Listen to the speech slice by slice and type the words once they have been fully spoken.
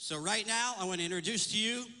So right now, I want to introduce to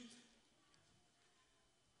you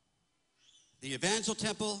the Evangel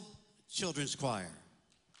Temple Children's Choir.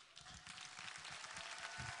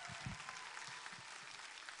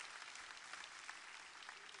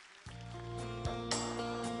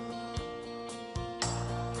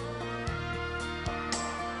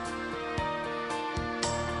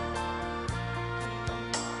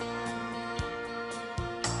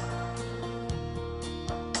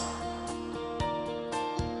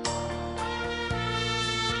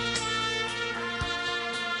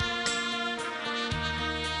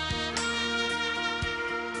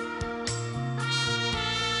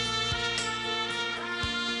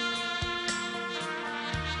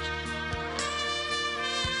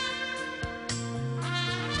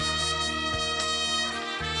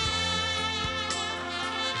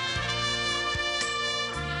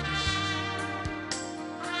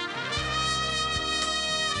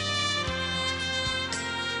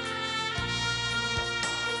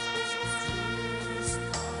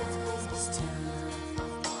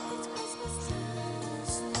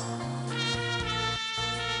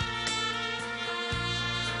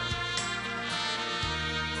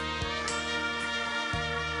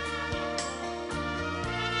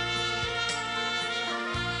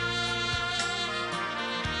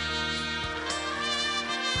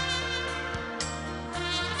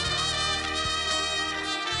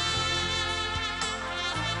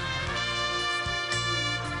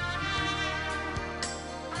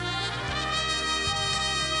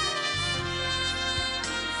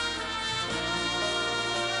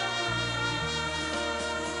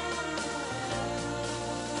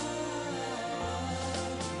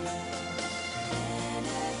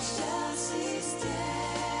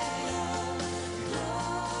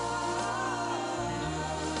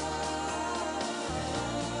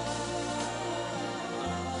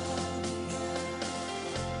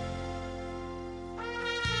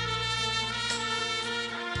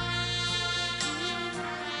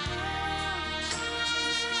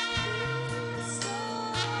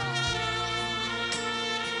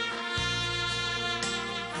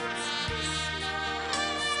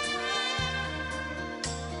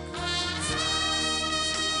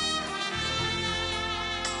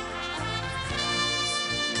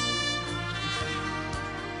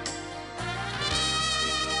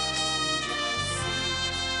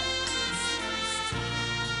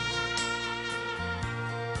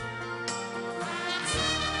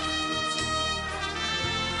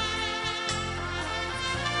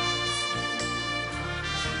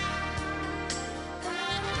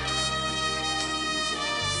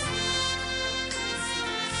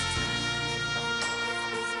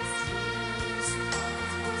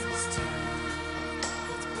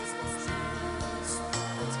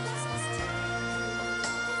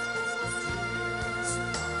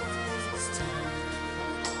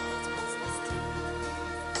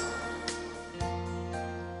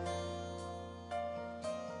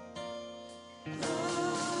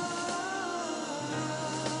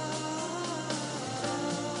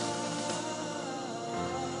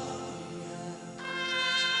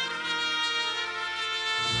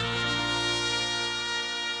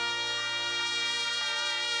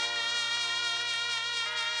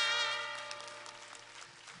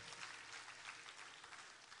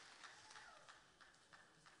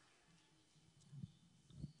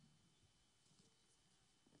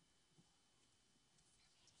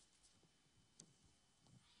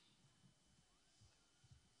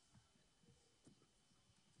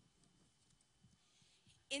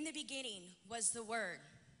 In the beginning was the Word,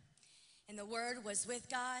 and the Word was with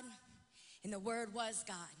God, and the Word was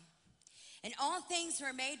God. And all things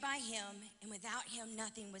were made by him, and without him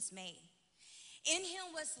nothing was made. In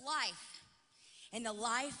him was life, and the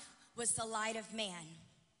life was the light of man.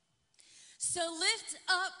 So lift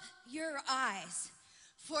up your eyes,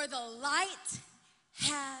 for the light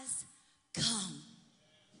has come.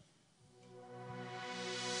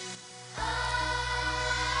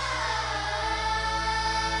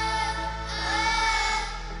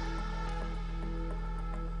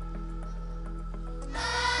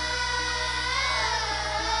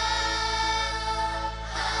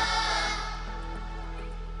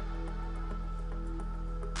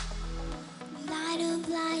 Light of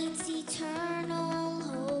lights, eternal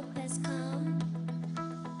hope has come.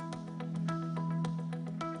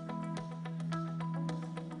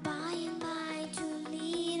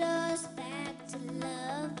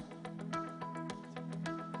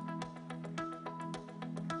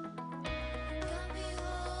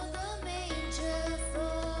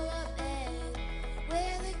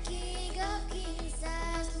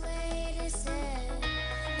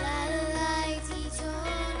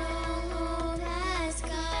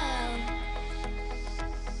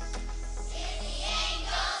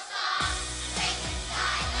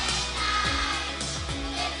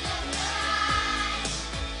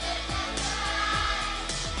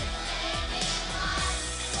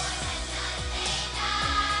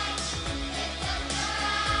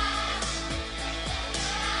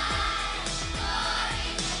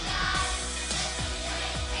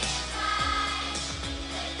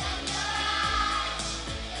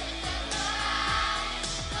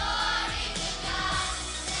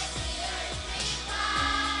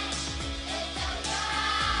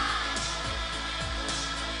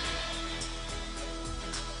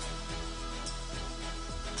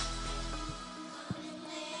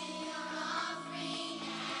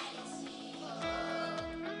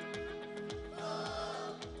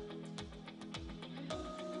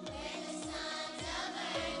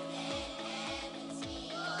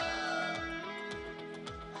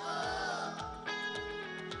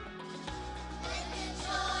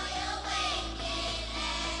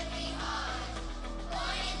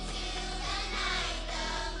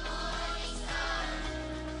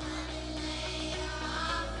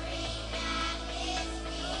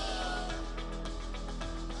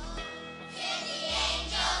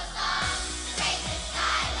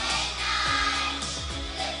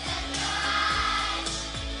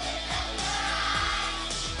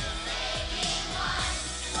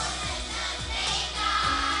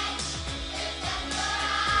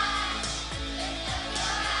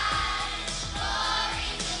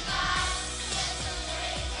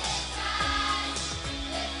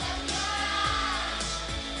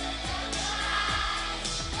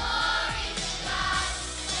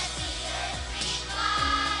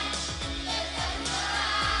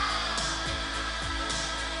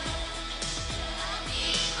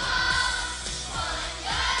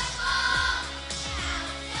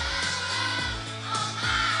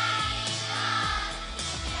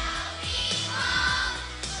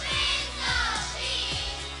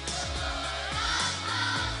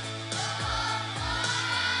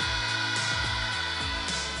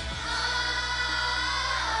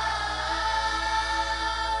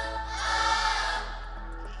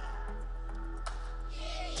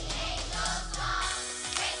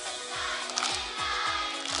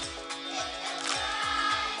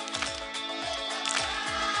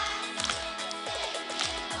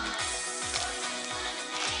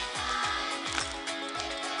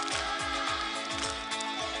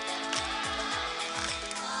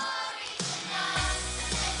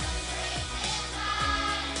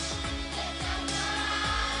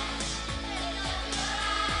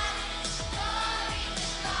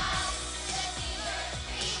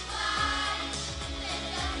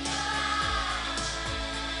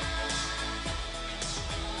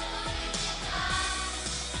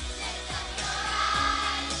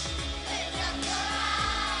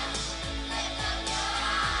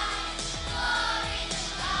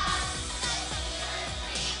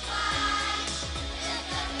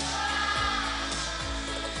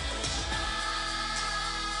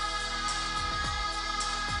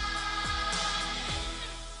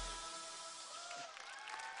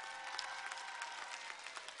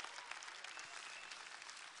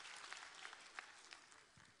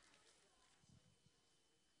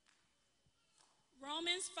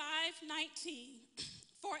 Romans 5:19.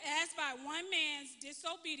 For as by one man's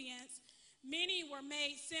disobedience many were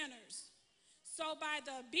made sinners, so by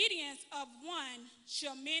the obedience of one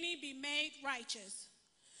shall many be made righteous.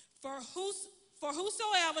 For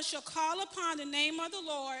whosoever shall call upon the name of the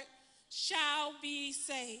Lord shall be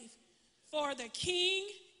saved. For the King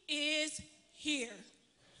is here.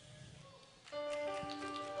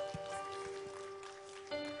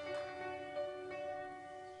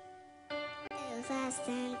 Those lost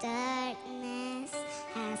in darkness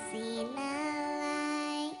have seen a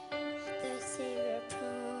light. The Savior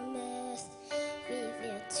promised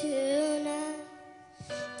revealed tonight.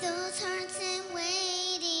 Those hearts in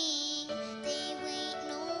waiting, they wait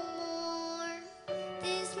no more.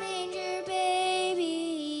 This manger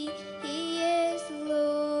baby, he is the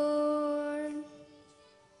Lord.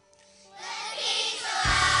 Let peace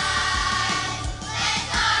arise, let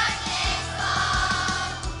darkness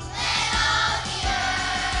fall, let all the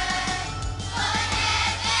earth join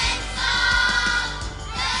heaven's song.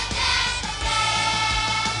 The death of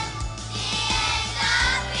death, the end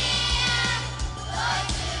of fear, Lord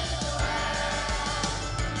to the world,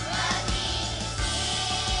 the King is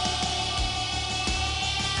here.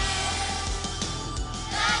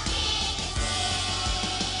 The King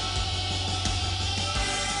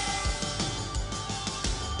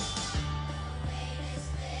is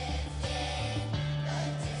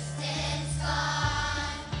distance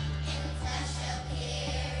gone, in flesh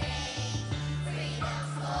appearing, freedom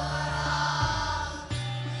for all.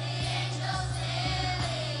 The angels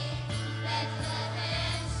filling,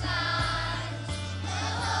 Bethlehem shines, the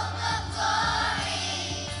hope of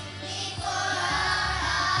glory before our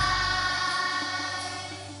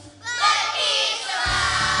eyes. Let peace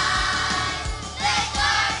arise, let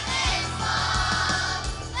darkness fall,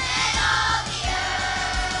 let all the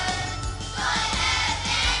earth join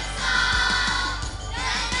heaven's song.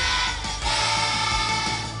 The death of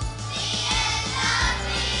death, the end of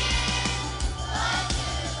fear, Lord to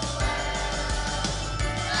the world,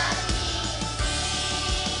 the King is here.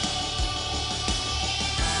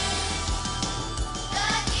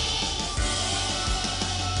 The King is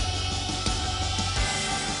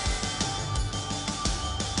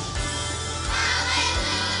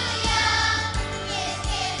Hallelujah, His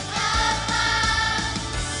gift of love.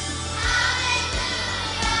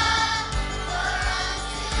 Hallelujah, for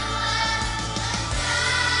unto us a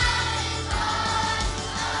child is born,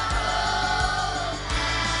 a robe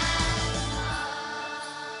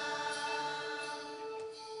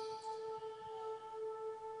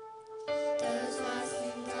Those lost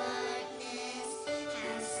in darkness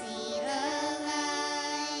have seen a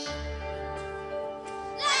light.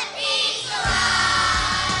 Let peace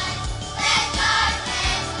arise, let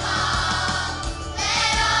darkness fall,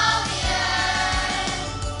 let all the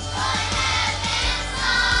earth join heaven's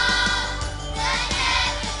song. The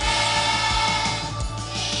death of death,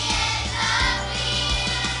 the end of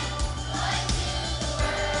fear, Lord to the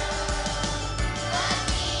world, the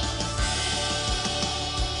King is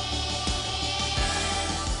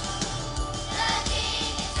The King is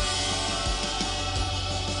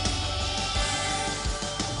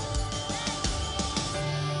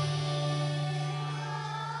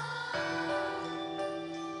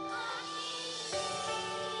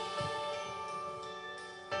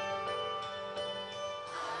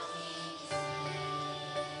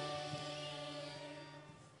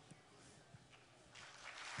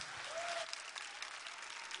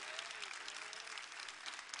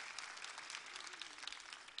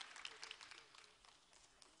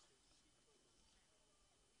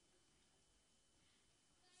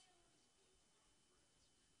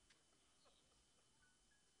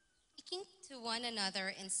Speaking to one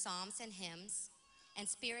another in psalms and hymns and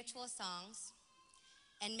spiritual songs,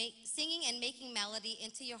 and singing and making melody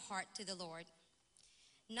into your heart to the Lord.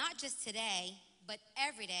 Not just today, but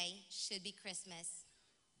every day should be Christmas.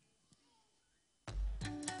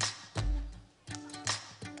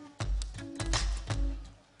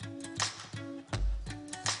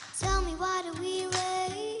 Tell me, why do we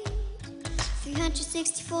wait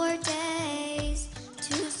 364 days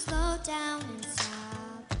to slow down and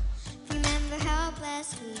stop? Remember how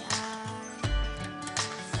blessed we are.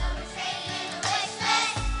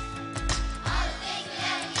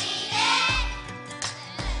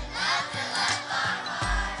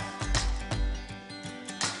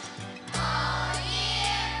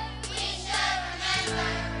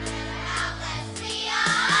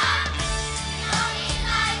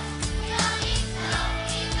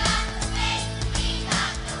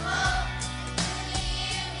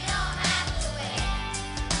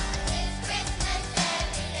 Christmas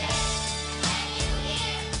every day.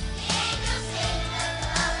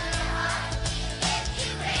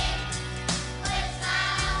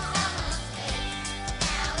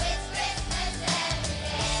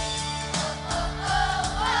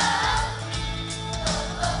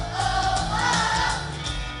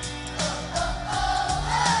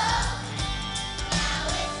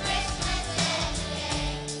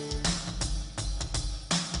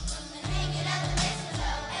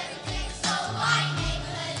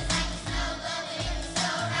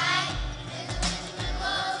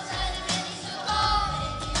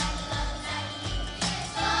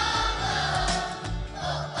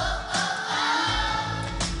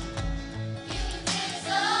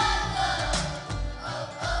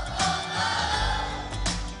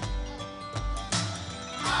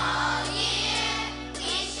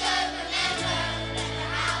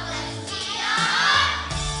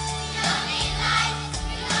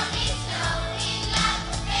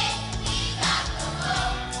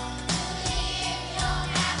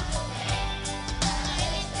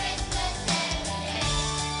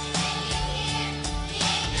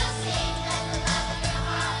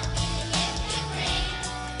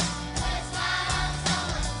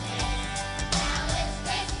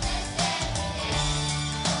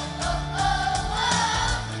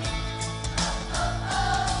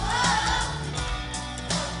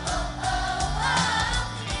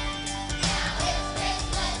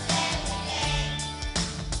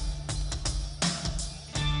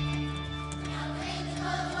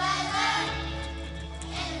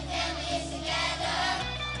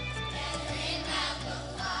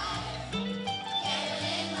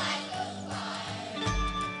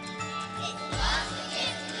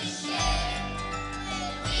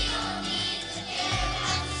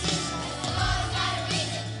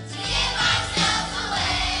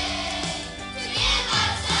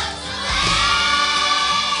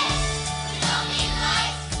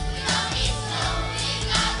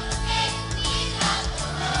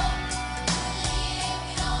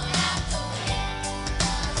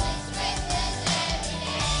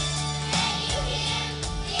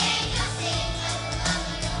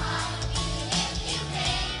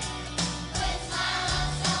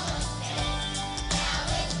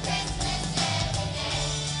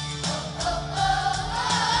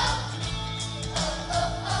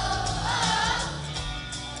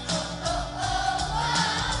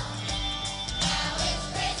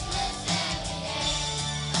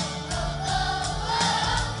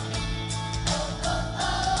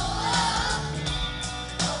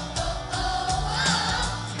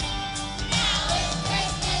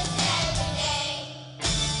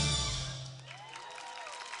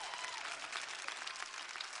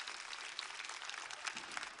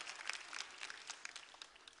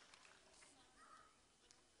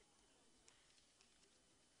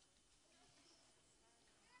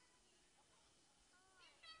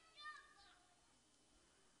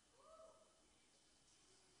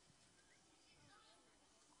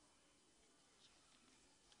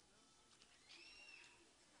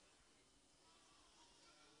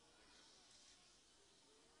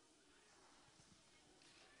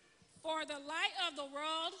 For the light of the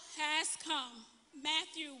world has come.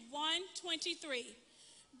 Matthew 1:23.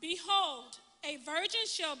 Behold, a virgin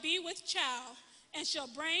shall be with child, and shall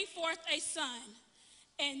bring forth a son,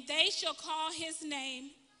 and they shall call his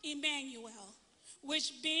name Emmanuel,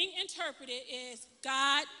 which being interpreted is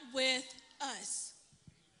God with us.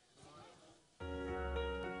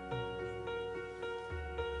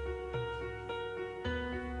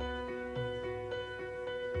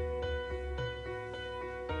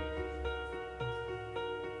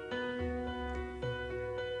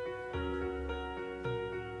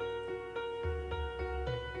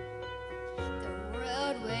 The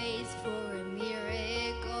world waits for a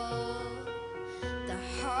miracle. The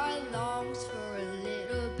heart longs for a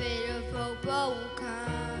little bit of hope.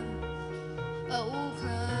 Oh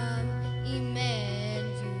come, Emmanuel.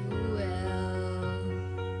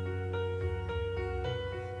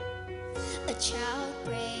 A child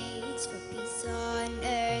prays for peace on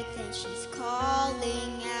earth, and she's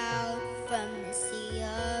calling out from the sea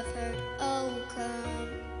of hurt. Oh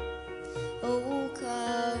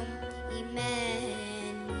come, Emmanuel.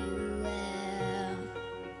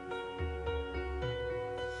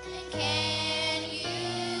 Can you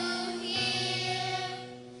hear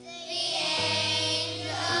the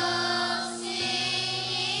angels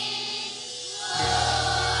singing?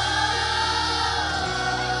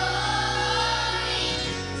 Glory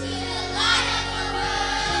to the light of the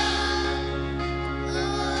world.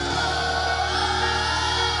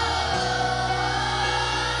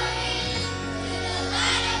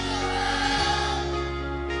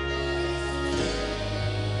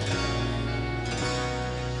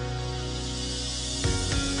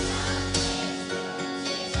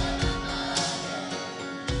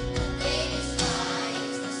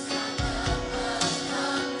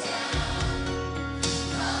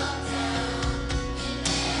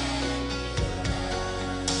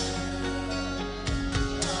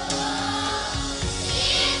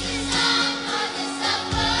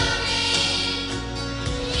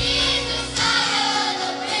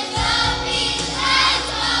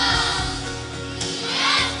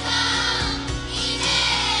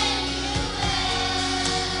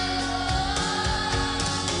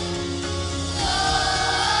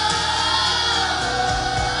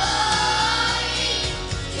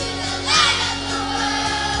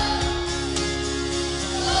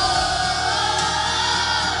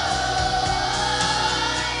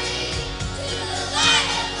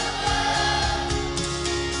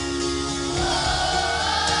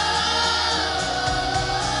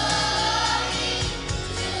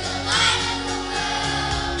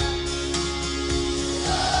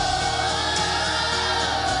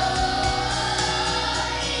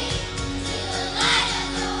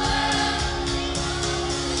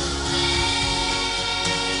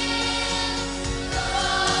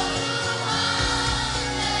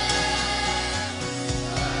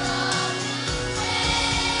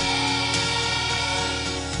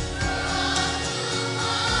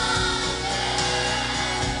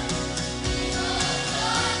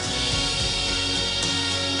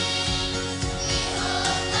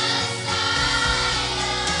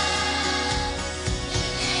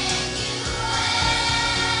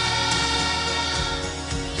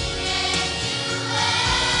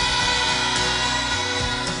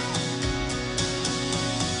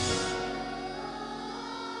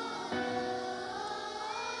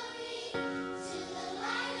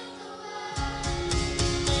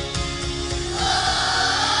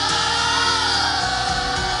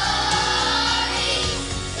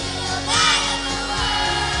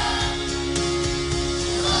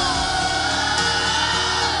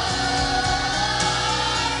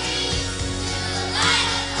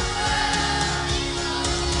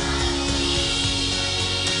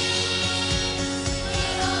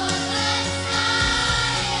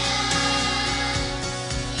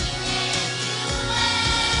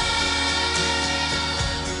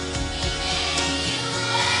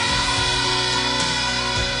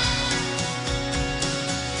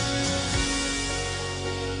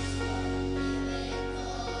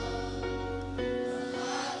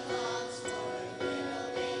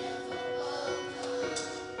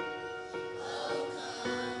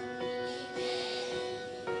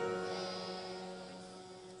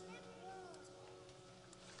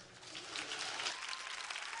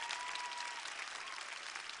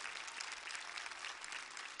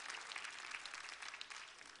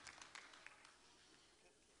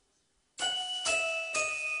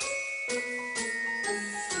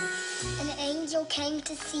 angel came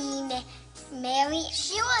to see Mary.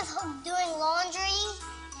 She was doing laundry,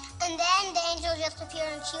 and then the angel just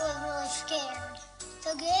appeared and she was really scared.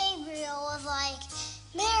 So Gabriel was like,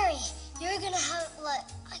 Mary, you're gonna have, like,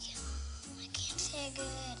 I can't say it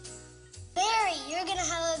good. Mary, you're gonna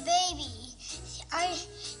have a baby.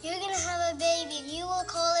 You're gonna have a baby, and you will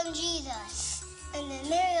call him Jesus. And then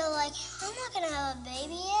Mary was like, I'm not gonna have a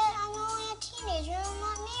baby yet. I'm only a teenager. I'm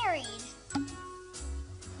not married.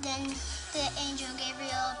 Then the angel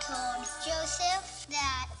Gabriel told Joseph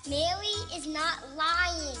that Mary is not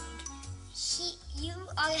lying. You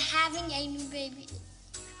are having a new baby.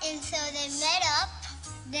 And so they met up.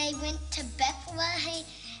 They went to Bethlehem,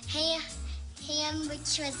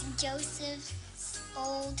 which was Joseph's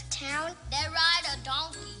old town. They ride a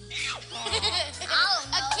donkey. I don't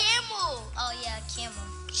know. A camel. Oh, yeah, a camel.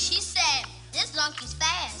 She said, this donkey's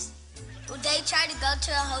fast. Well, they tried to go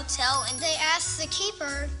to a hotel and They asked the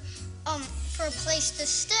keeper for a place to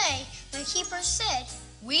stay. The keeper said,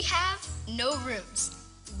 we have no rooms.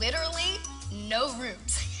 Literally, no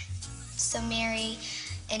rooms. So Mary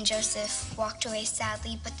and Joseph walked away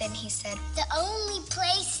sadly, but then he said, the only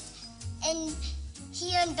place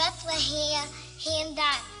here in Bethlehem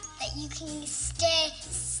that you can stay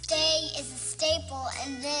is a staple.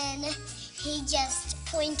 And then he just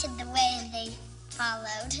pointed the way and they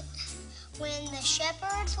followed. When the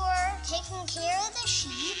shepherds were taking care of the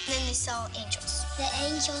sheep, then they saw angels. the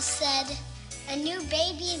angel said, a new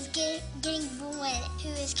baby is getting born, who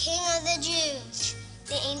is King of the Jews.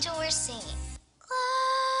 The angel were singing.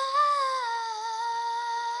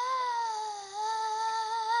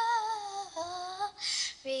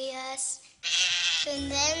 Glorious.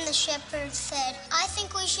 And then the shepherd said, I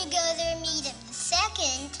think we should go there and meet him. The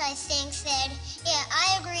second, I think, said, yeah,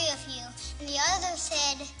 I agree with you. And the other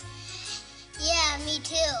said, yeah, me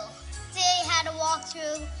too. They had to walk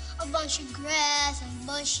through a bunch of grass and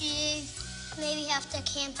bushes, maybe have to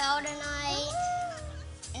camp out a night.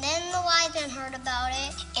 And then the wise men heard about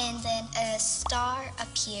it. And then a star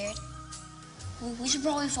appeared. We should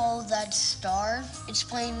probably follow that star. It's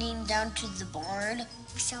pointing down to the barn.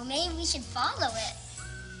 So maybe we should follow it.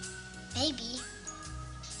 Maybe.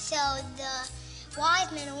 So the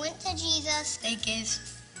wise men went to Jesus. They gave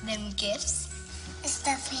them gifts. A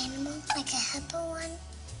stuffed animal, like a hippo one,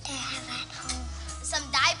 to have at home. Some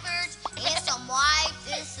diapers, and some wipes,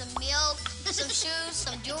 and some milk, some shoes,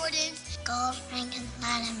 some Jordans. Gold ring and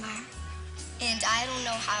Latimer. And I don't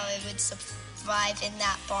know how I would survive in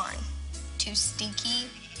that barn. Too stinky,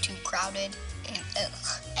 too crowded, and ugh.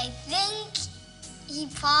 I think he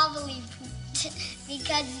probably pooped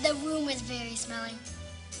because the room was very smelly.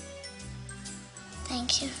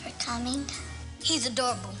 Thank you for coming. He's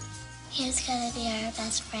adorable. He's gonna be our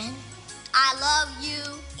best friend. I love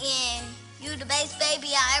you, and you the best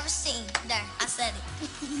baby I ever seen. There, I said it.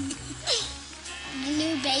 The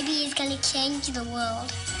new baby is gonna change the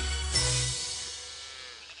world.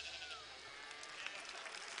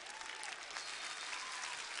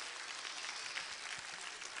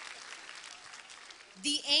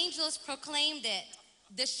 The angels proclaimed it.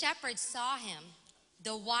 The shepherds saw him.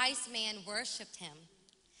 The wise man worshiped him.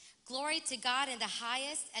 Glory to God in the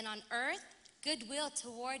highest, and on earth, goodwill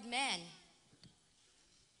toward men.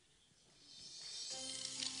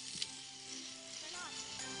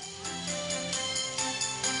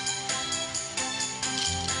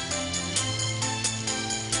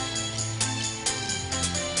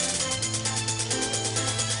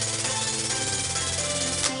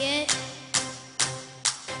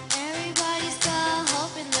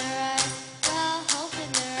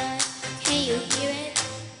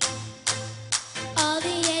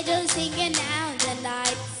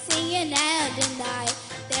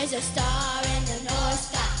 There's a star in the north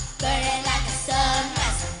sky, burning like a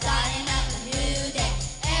sunrise, lighting up a new day.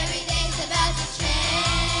 Everything's about to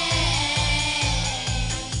change.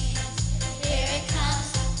 Here it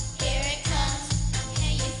comes,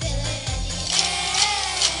 can you feel it in the air?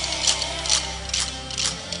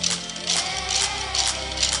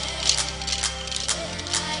 Feeling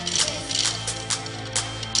like Christmas,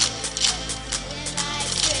 feeling like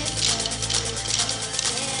Christmas.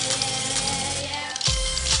 Yeah, yeah, yeah, yeah.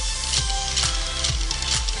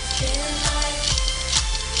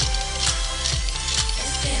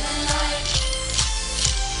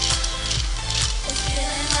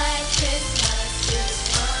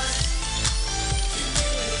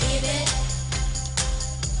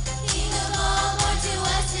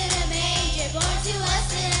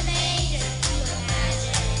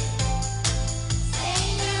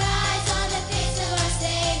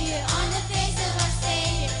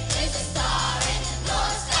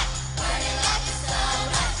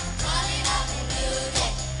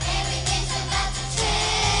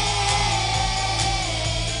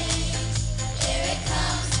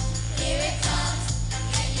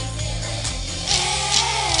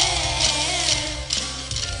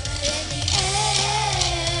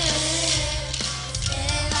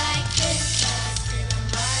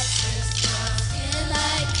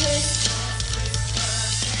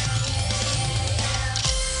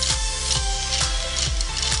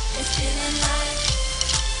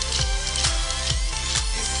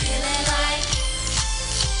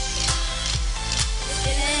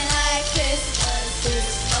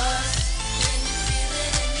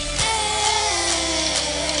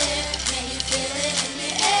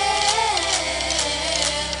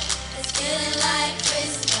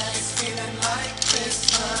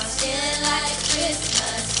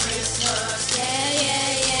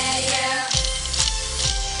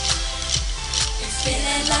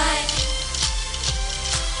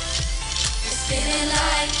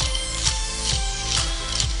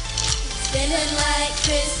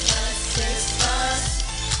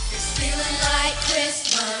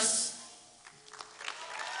 Christmas.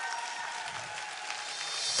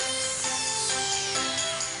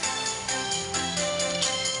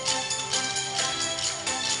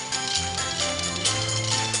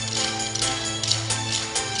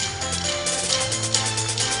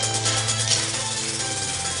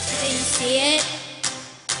 Do you see it?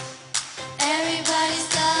 Everybody's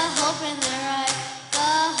got hope in their eyes,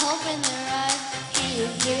 got hope in their eyes. Can you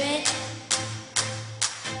hear it?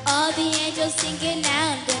 All the angels singing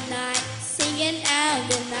out the night, singing out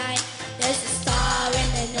the night. There's a star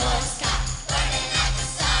in the north sky, burning like a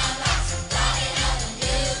sunrise, lighting up a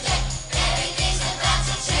new day. Everything's about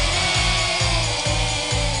to change.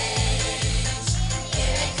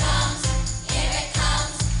 Here it comes, here it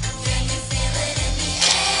comes. Can you feel it in the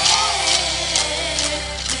air?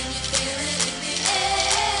 Can you feel it in the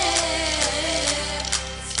air?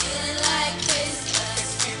 It's feeling like Christmas,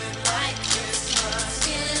 feeling like Christmas,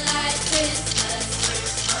 feeling like Christmas,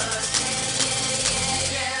 Christmas, yeah, yeah,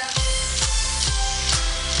 yeah, yeah.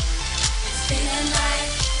 It's feeling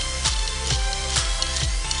like,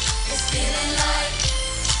 it's feeling like,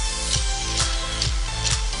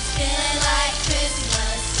 it's feeling like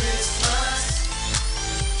Christmas, Christmas.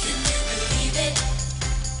 Can you believe it?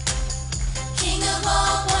 King of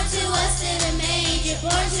all, born to us in a manger,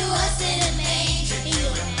 born to us in a manger. Can you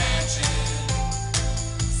imagine?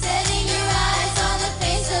 Setting your eyes on the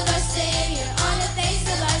face of our Savior, on the face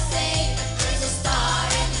of our Savior. There's a star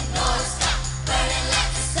in the north sky, burning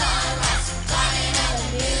like the sunrise, lighting up a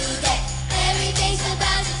new day. Everything's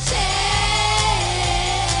about to change.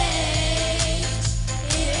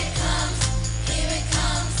 Here it comes, here it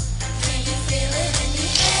comes. Can you feel it in the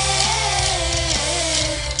air?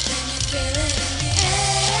 Can you feel it in the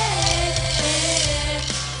air?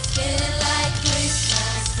 It's feeling like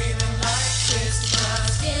Christmas, feeling like Christmas,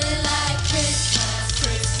 feeling like Christmas,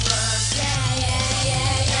 Christmas, yeah, yeah,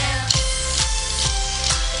 yeah, yeah.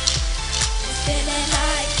 It's feeling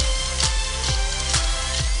like,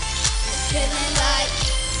 it's feeling like,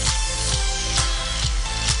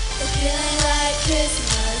 it's feeling like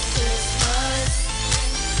Christmas, Christmas.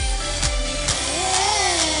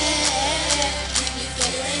 Can you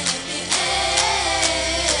feel it in the air?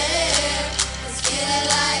 It's feeling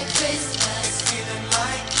like Christmas, feeling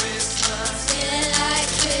like Christmas, feeling like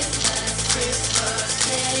Christmas, Christmas,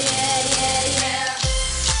 yeah, yeah, yeah, yeah.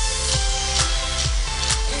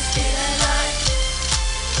 It's feeling like,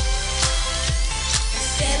 it's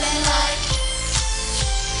feeling like,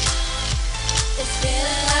 it's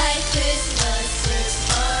feeling like Christmas,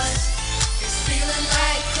 Christmas. It's feeling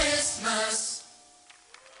like Christmas.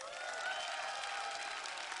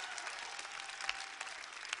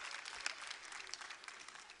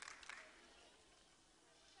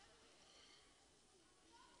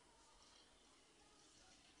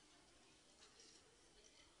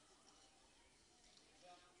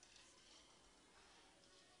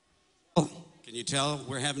 Can you tell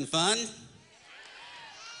we're having fun?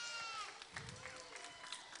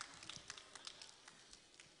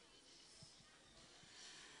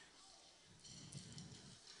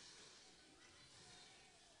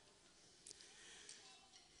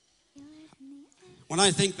 When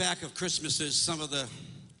I think back of Christmases, some of the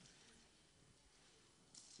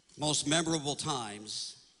most memorable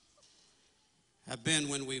times have been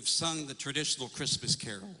when we've sung the traditional Christmas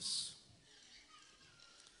carols.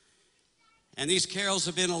 And these carols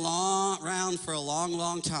have been around for a long,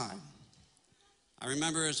 long time. I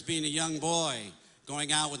remember as being a young boy,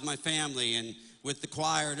 going out with my family and with the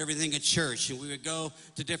choir and everything at church, and we would go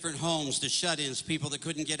to different homes to shut-ins, people that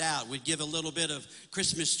couldn't get out. We'd give a little bit of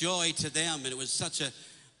Christmas joy to them, and it was such a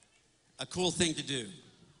cool thing to do.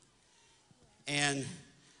 And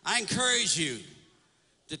I encourage you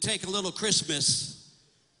to take a little Christmas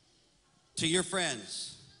to your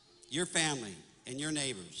friends, your family, and your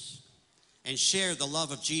neighbors, and share the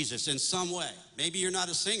love of Jesus in some way. Maybe you're not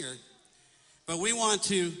a singer, but we want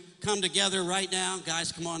to come together right now.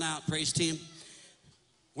 Guys, come on out, praise team.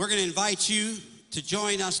 We're going to invite you to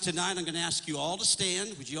join us tonight. I'm going to ask you all to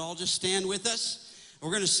stand. Would you all just stand with us? We're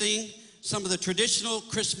going to sing some of the traditional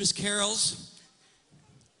Christmas carols.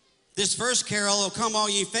 This first carol, "O Come All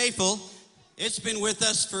Ye Faithful," it's been with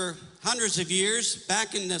us for hundreds of years.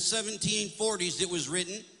 Back in the 1740s it was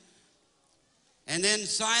written. And then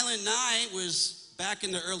Silent Night was back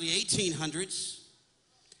in the early 1800s.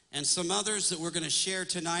 And some others that we're going to share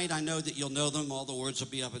tonight. I know that you'll know them. All the words will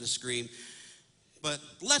be up on the screen. But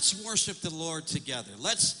let's worship the Lord together.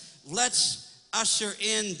 Let's usher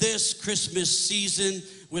in this Christmas season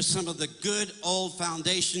with some of the good old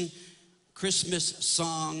foundation Christmas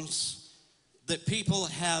songs that people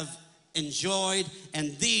have enjoyed,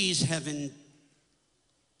 and these have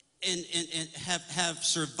and have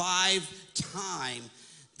survived time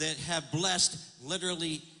that have blessed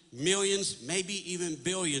literally millions, maybe even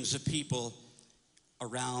billions of people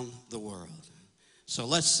around the world. So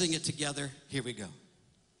let's sing it together. Here we go.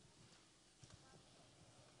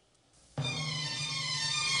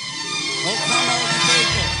 Oh, come, all ye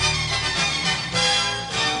faithful.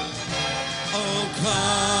 Oh,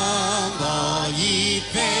 come, all ye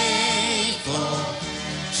faithful,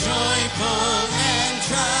 joyful and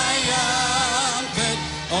triumphant.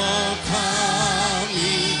 Oh, come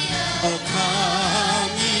ye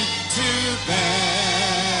to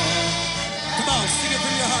bear. Come on, sing it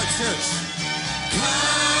from your heart, church.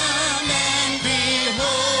 Come and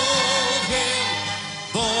behold him,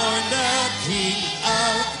 born the King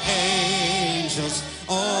of angels.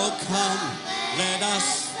 Oh, come, let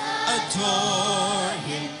us adore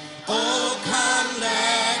him. Oh, come,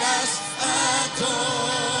 let us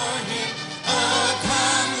adore him. Oh,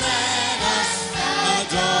 come, let us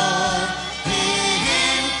adore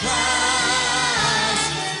him,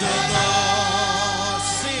 Christ the Lord.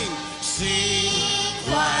 Sing, sing,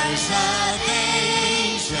 choirs of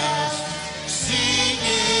angels, sing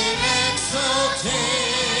in exaltation.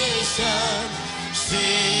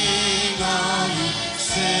 Sing, all ye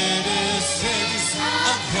citizens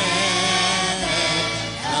of heaven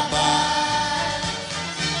above.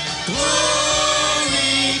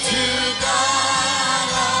 Glory to God,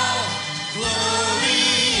 all glory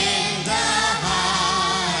in the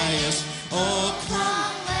highest. Oh,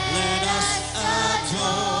 come, let us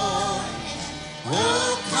adore him.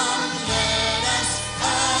 Oh, come, let us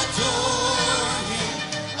adore him.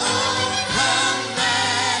 Oh, come,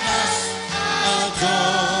 let us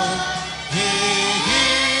adore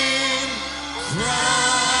him,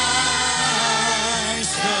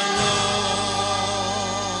 Christ the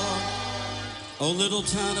Lord. Oh, little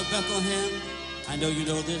town of Bethlehem, I know you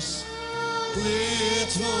know this.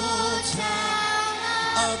 Little town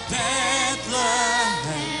of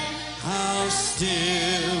Bethlehem, how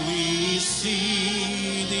still we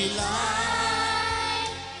see thee lie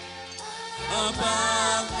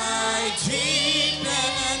above my deep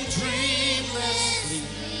and dreamless sleep.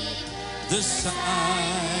 The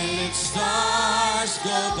silent stars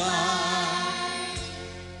go by,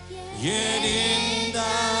 yet in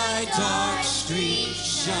thy dark street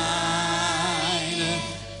shine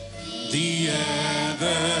the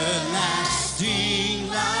everlasting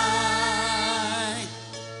light.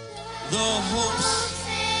 The hopes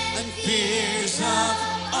and fears of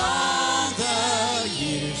all the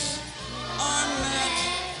years are met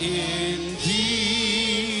in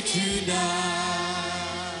thee tonight.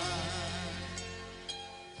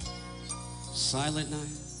 Silent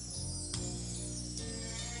night.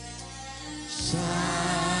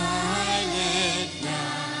 Silent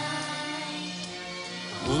night.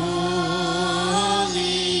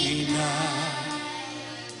 Holy night.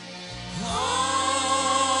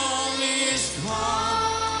 All is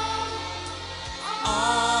calm.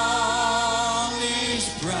 All is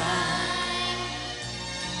bright.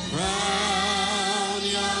 Brown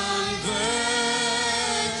young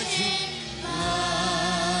virgin,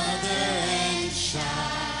 mother and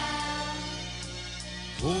child.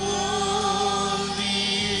 Holy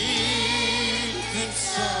infant,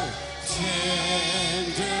 so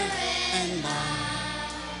tender and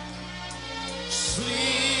mild.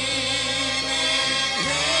 Sleep in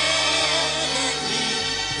heavenly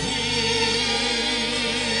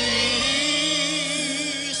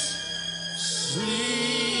peace.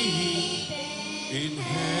 Sleep in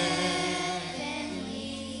heavenly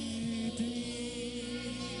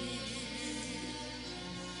peace.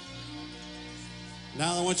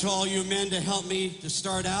 Now I want all you men to help me to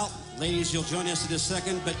start out. Ladies, you'll join us in a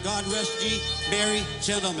second, but God rest ye merry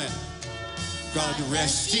gentlemen. God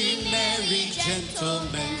rest ye merry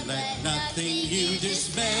gentlemen, let nothing you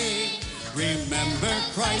dismay. Remember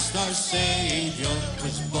Christ our Savior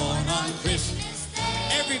was born on Christmas Day.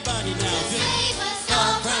 Everybody now, Save us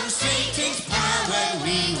all from Satan's power,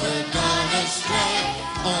 we were gone astray.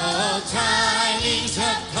 All tidings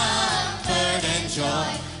of comfort and joy,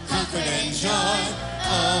 comfort and joy.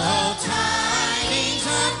 All tidings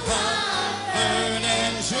of comfort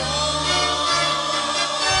and joy.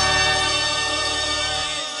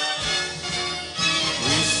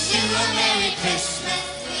 Wish you a Merry Christmas.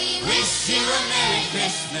 Wish you a Merry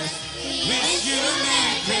Christmas. Wish you a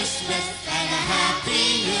Merry Christmas and a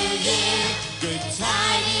Happy New Year. Good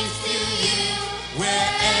tidings to you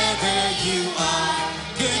wherever you are.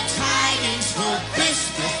 Good tidings for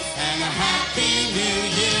Christmas and a Happy New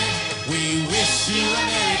Year. We wish you a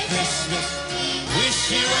Merry Christmas.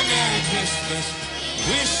 Wish you a Merry Christmas.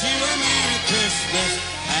 Wish you a Merry Christmas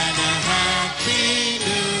and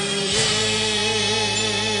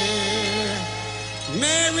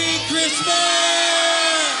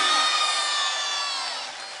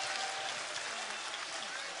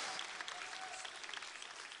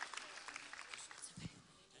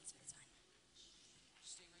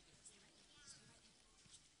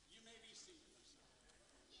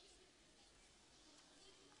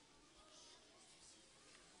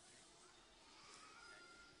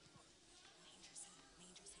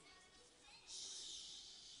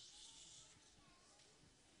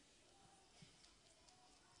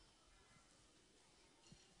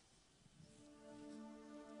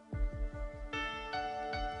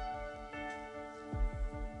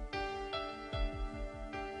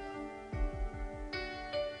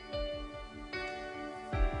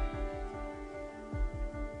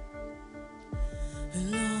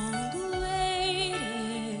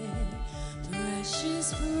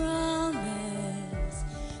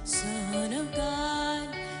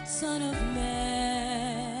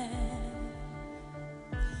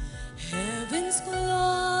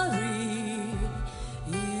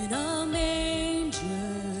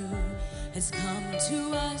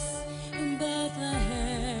in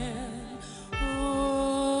Bethlehem.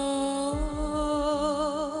 Oh,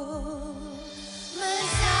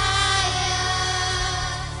 Messiah,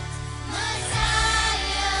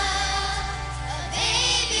 Messiah, a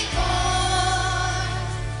baby born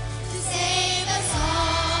to save us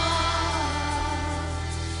all.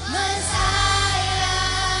 Messiah,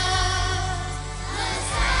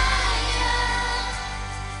 Messiah,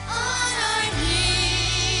 on our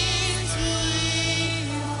knees we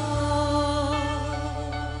fall.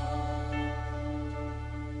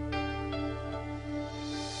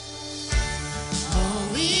 All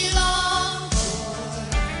we long for,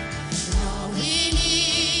 all we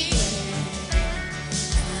need,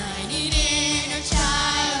 tiny inner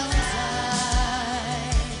child's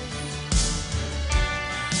eyes.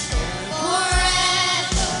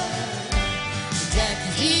 Forever, death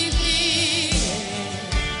defeated,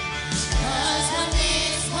 'cause of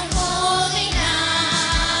this one holy night.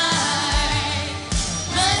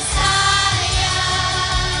 Messiah,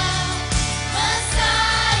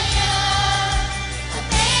 Messiah, a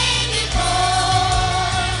baby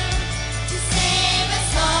born to save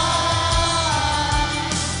us all.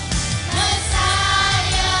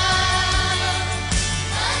 Messiah,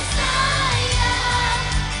 Messiah,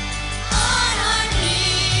 on our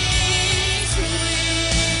knees we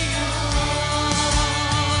fall.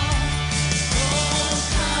 Oh,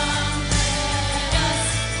 come let us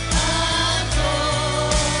adore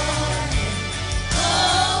Him.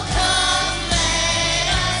 Oh, come let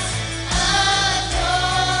us adore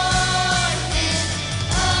Him.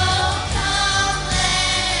 Oh, come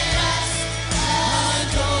let us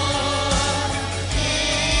adore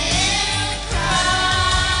Him, Christ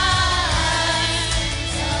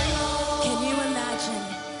alone. Can you imagine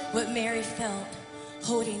what Mary felt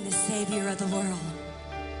holding the Savior of the world?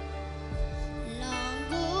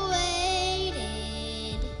 Long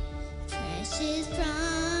awaited, precious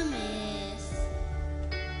promise,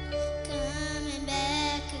 coming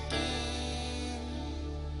back again.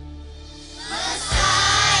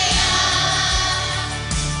 Messiah,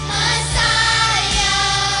 Messiah,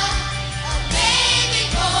 a baby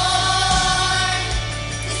born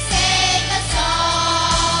to save us all.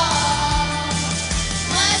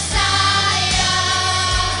 Messiah,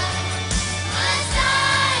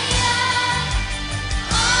 Messiah,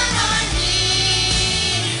 on our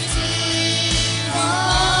knees we fall.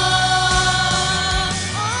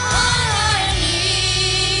 On our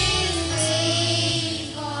knees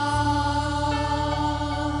we fall.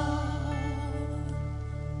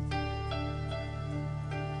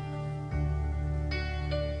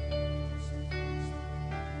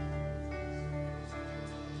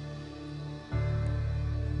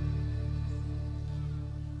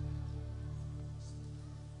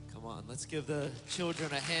 Come on, let's give the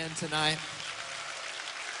children a hand tonight.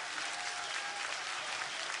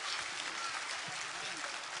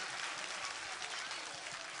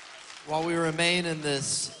 While we remain in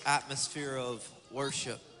this atmosphere of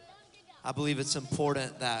worship, I believe it's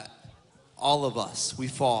important that all of us, we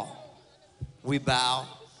fall, we bow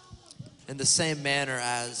in the same manner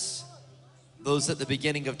as those at the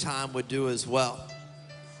beginning of time would do as well.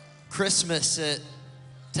 Christmas, it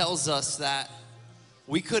tells us that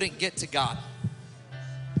we couldn't get to God.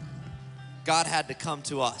 God had to come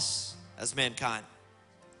to us as mankind.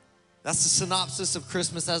 That's the synopsis of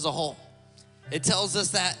Christmas as a whole. It tells us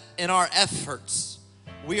that in our efforts,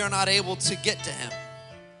 we are not able to get to Him.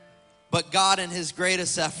 But God, in His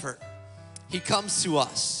greatest effort, He comes to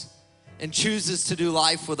us and chooses to do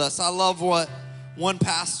life with us. I love what one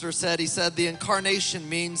pastor said. He said the incarnation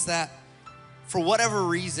means that for whatever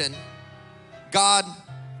reason, God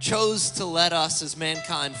chose to let us as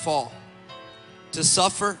mankind fall, to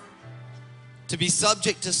suffer, to be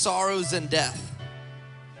subject to sorrows and death.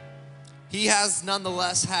 He has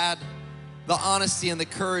nonetheless had the honesty and the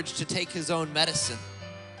courage to take His own medicine.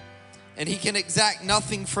 And He can exact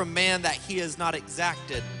nothing from man that He has not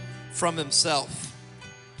exacted from Himself.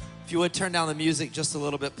 If you would turn down the music just a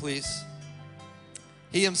little bit, please.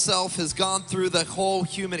 He Himself has gone through the whole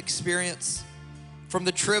human experience, from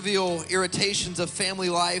the trivial irritations of family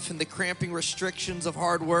life and the cramping restrictions of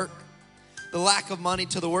hard work, the lack of money,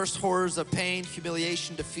 to the worst horrors of pain,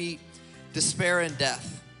 humiliation, defeat, despair, and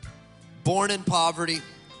death. Born in poverty,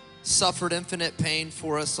 suffered infinite pain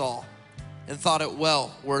for us all, and thought it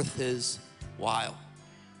well worth His while.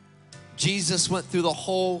 Jesus went through the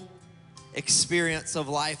whole experience of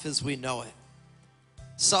life as we know it.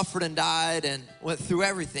 Suffered and died and went through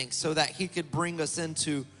everything so that He could bring us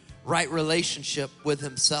into right relationship with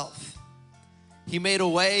Himself. He made a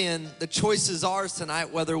way, and the choice is ours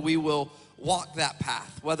tonight whether we will walk that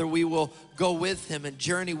path, whether we will go with him and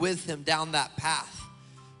journey with him down that path.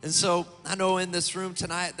 And so I know in this room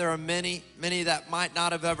tonight, there are many that might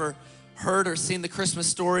not have ever heard or seen the Christmas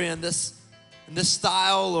story in this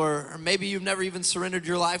style, or maybe you've never even surrendered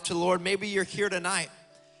your life to the Lord. Maybe you're here tonight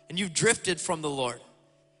and you've drifted from the Lord.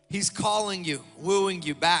 He's calling you, wooing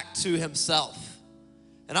you back to himself.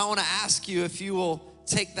 And I want to ask you if you will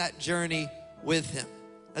take that journey with him.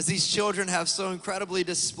 As these children have so incredibly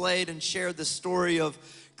displayed and shared the story of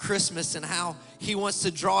Christmas and how he wants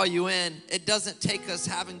to draw you in, it doesn't take us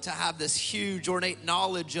having to have this huge ornate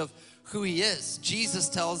knowledge of who he is. Jesus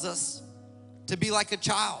tells us to be like a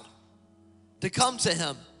child, to come to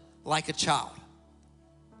him like a child.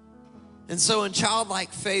 And so in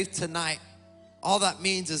childlike faith tonight, all that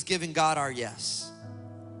means is giving God our yes.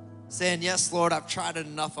 Saying, yes, Lord, I've tried it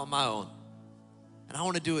enough on my own, and I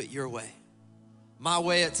want to do it your way. My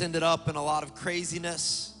way, it's ended up in a lot of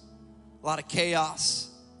craziness, a lot of chaos.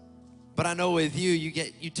 But I know with you,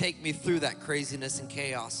 you take me through that craziness and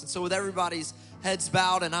chaos. And so with everybody's heads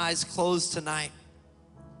bowed and eyes closed tonight,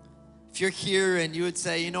 if you're here and you would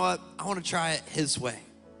say, you know what, I want to try it his way.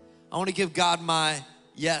 I want to give God my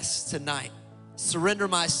yes tonight. Surrender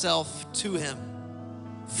myself to him,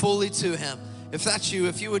 fully to him. If that's you,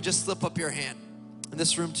 if you would just slip up your hand in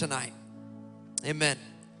this room tonight. Amen.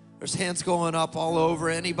 There's hands going up all over.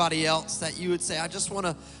 Anybody else that you would say, I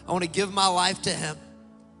want to give my life to him.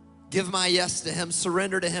 Give my yes to him,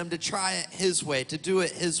 surrender to him, to try it his way, to do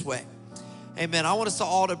it his way. Amen. I want us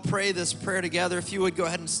all to pray this prayer together. If you would go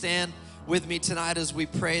ahead and stand with me tonight as we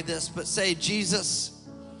pray this, but say, Jesus,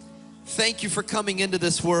 thank you for coming into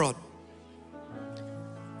this world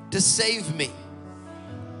to save me,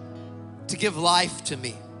 to give life to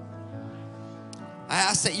me. I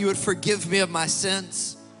ask that you would forgive me of my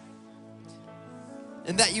sins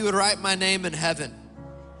and that you would write my name in heaven.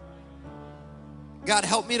 God,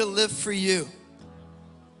 help me to live for you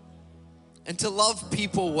and to love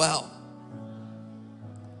people well.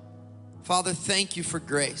 Father, thank you for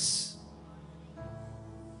grace.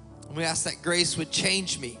 And we ask that grace would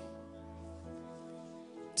change me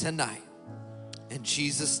tonight. In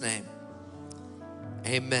Jesus' name,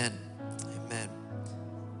 amen. Amen.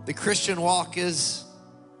 The Christian walk isn't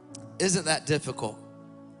that difficult.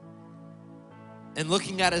 And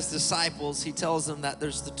looking at his disciples, he tells them that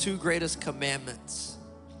there's the two greatest commandments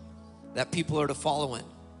that people are to follow in.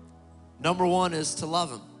 Number one is to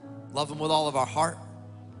love him. Love him with all of our heart,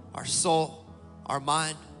 our soul, our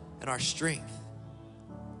mind, and our strength.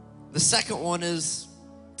 The second one is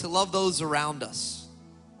to love those around us,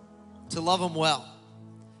 to love them well.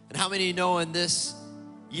 And how many of you know in this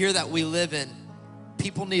year that we live in,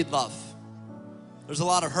 people need love? There's a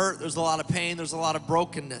lot of hurt, there's a lot of pain, there's a lot of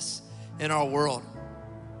brokenness in our world.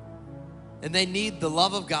 And they need the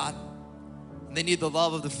love of God, and they need the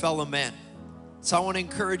love of the fellow man. So I want to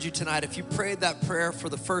encourage you tonight, if you prayed that prayer for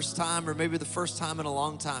the first time, or maybe the first time in a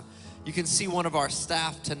long time, you can see one of our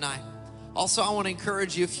staff tonight. Also, I want to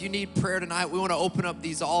encourage you, if you need prayer tonight, we want to open up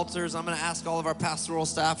these altars. I'm going to ask all of our pastoral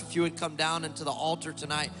staff if you would come down into the altar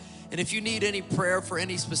tonight. And if you need any prayer for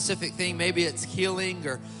any specific thing, maybe it's healing,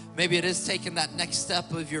 or maybe it is taking that next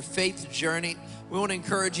step of your faith journey, we want to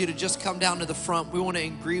encourage you to just come down to the front. We want to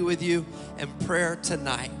agree with you in prayer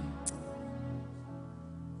tonight.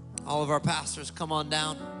 All of our pastors, come on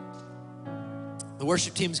down. The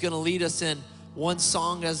worship team's going to lead us in one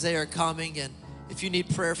song as they are coming. And if you need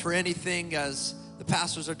prayer for anything, as the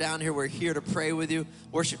pastors are down here, we're here to pray with you.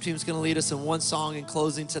 Worship team's going to lead us in one song in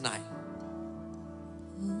closing tonight.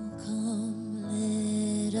 Oh, come,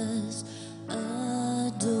 let us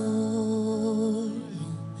adore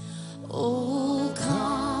him. Oh,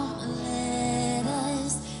 come, let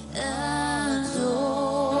us adore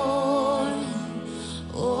him.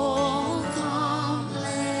 Oh, come,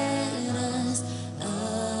 let us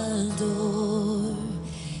adore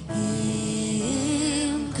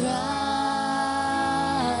him, Christ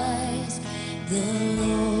the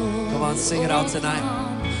Lord. Come on, sing it out tonight.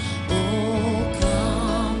 Oh,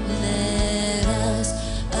 come, let us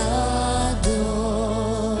adore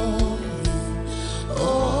him.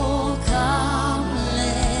 Oh, come,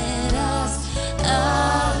 let us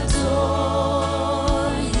adore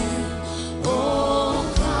him.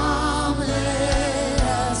 Oh, come, let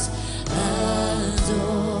us adore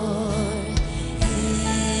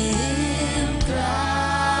him,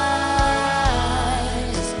 Christ,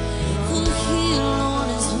 who he alone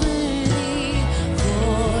is worthy. For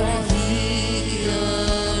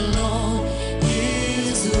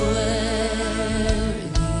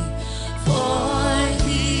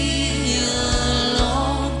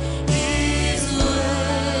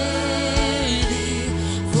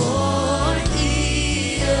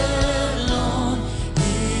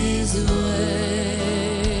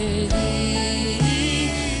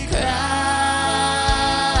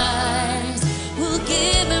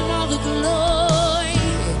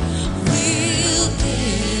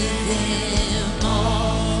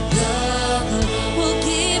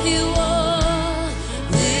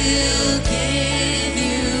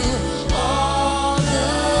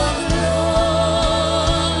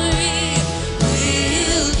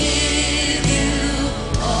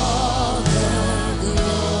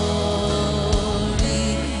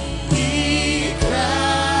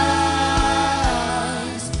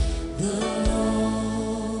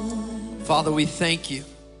Father, we thank you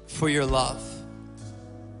for your love.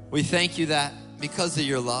 We thank you that because of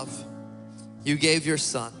your love, you gave your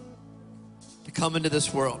Son to come into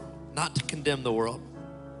this world, not to condemn the world,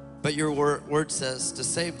 but your word says to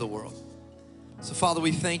save the world. So Father,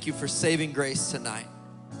 we thank you for saving grace tonight.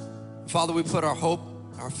 Father, we put our hope,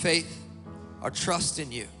 our faith, our trust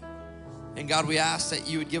in you. And God, we ask that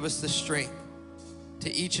you would give us the strength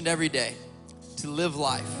to each and every day to live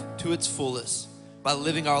life to its fullest by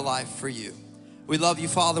living our life for you. We love you,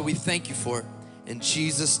 Father. We thank you for it. In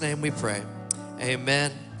Jesus' name we pray.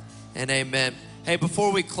 Amen and amen. Hey,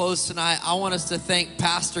 before we close tonight, I want us to thank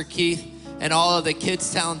Pastor Keith and all of the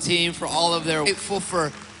Kidstown team for all of their grateful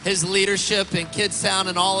for his leadership in Kidstown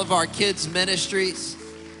and all of our kids' ministries.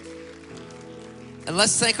 And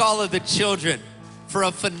let's thank all of the children for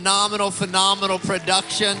a phenomenal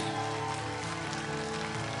production.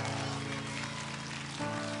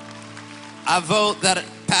 I vote that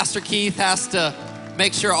Pastor Keith has to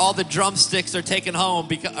make sure all the drumsticks are taken home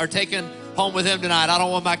with him tonight. I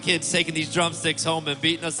don't want my kids taking these drumsticks home and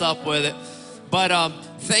beating us up with it. But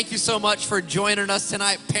thank you so much for joining us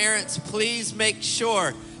tonight. Parents, please make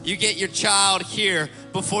sure you get your child here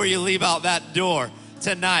before you leave out that door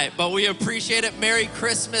tonight. But we appreciate it. Merry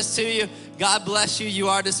Christmas to you. God bless you. You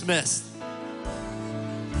are dismissed.